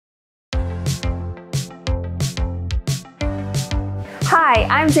Hi,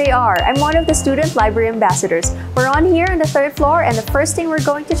 I'm JR. I'm one of the Student Library Ambassadors. We're on here on the 3rd floor, and the first thing we're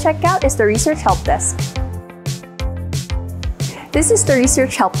going to check out is the Research Help Desk. This is the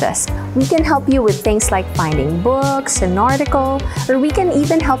Research Help Desk. We can help you with things like finding books, an article, or we can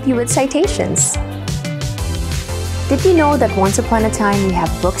even help you with citations. Did you know that once upon a time we have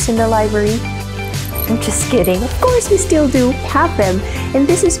books in the library? I'm just kidding. Of course we still do have them, and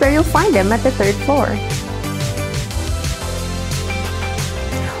this is where you'll find them at the 3rd floor.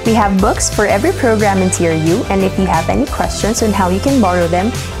 We have books for every program in TRU, and if you have any questions on how you can borrow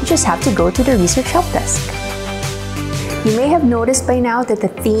them, you just have to go to the Research Help Desk. You may have noticed by now that the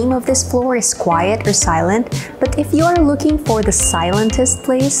theme of this floor is quiet or silent, but if you are looking for the silentest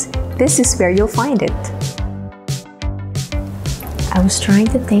place, this is where you'll find it. I was trying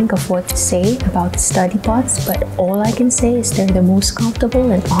to think of what to say about the study pods, but all I can say is they're the most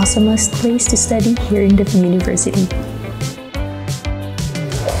comfortable and awesomest place to study here in the university.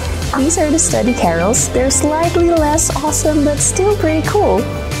 These are the study carrels. They're slightly less awesome, but still pretty cool.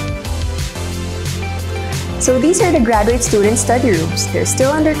 So these are the graduate student study rooms. They're still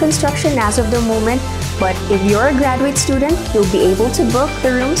under construction as of the moment, but if you're a graduate student, you'll be able to book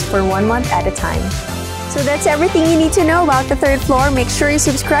the rooms for 1 month at a time. So that's everything you need to know about the 3rd floor. Make sure you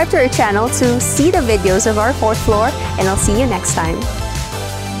subscribe to our channel to see the videos of our 4th floor, and I'll see you next time.